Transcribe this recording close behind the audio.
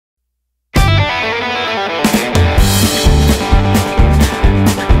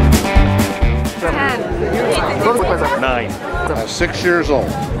6 years old.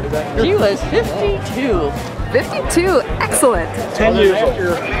 She was 52. 52, excellent. 10 years old.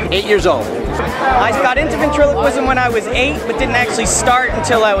 8 years old. I got into ventriloquism when I was 8, but didn't actually start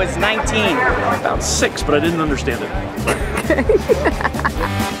until I was 19. About 6, but I didn't understand it.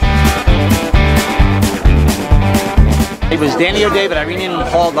 It was Danny O'Day, but I renamed him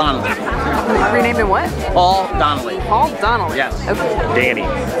Paul Donnelly. Renamed him what? Paul Donnelly. Paul Donnelly. Yes. Okay. Danny.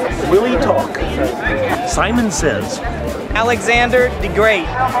 Willie Talk. Simon Says. Alexander the Great.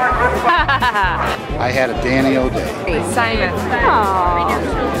 I had a Danny O'Day. Hey, Simon.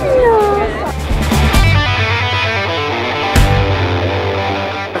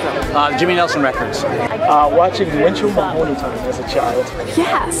 Aww. Jimmy Nelson Records. Watching Winchell Mahoney time as a child.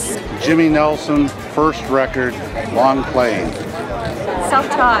 Yes. Jimmy Nelson, first record, long playing.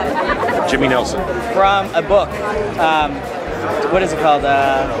 Self-taught. Jimmy Nelson. From a book. What is it called?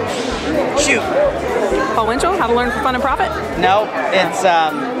 Shoot. Paul Winchell, How to Learn for Fun and Profit? No, it's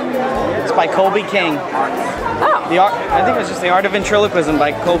by Colby King. Oh. I think it was just The Art of Ventriloquism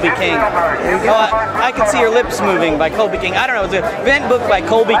by Colby King. I Can See Your Lips Moving by Colby King. I don't know, it was an event book by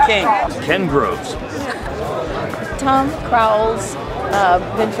Colby King. Ken Groves. Tom Crowell's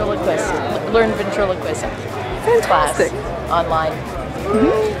ventriloquist, learn ventriloquism Fantastic. class online.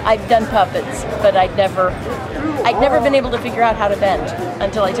 I've done puppets, but I'd never been able to figure out how to bend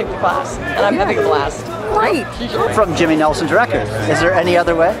until I took the class, and I'm having a blast. Great. From Jimmy Nelson's record. Is there any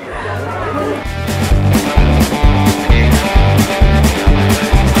other way?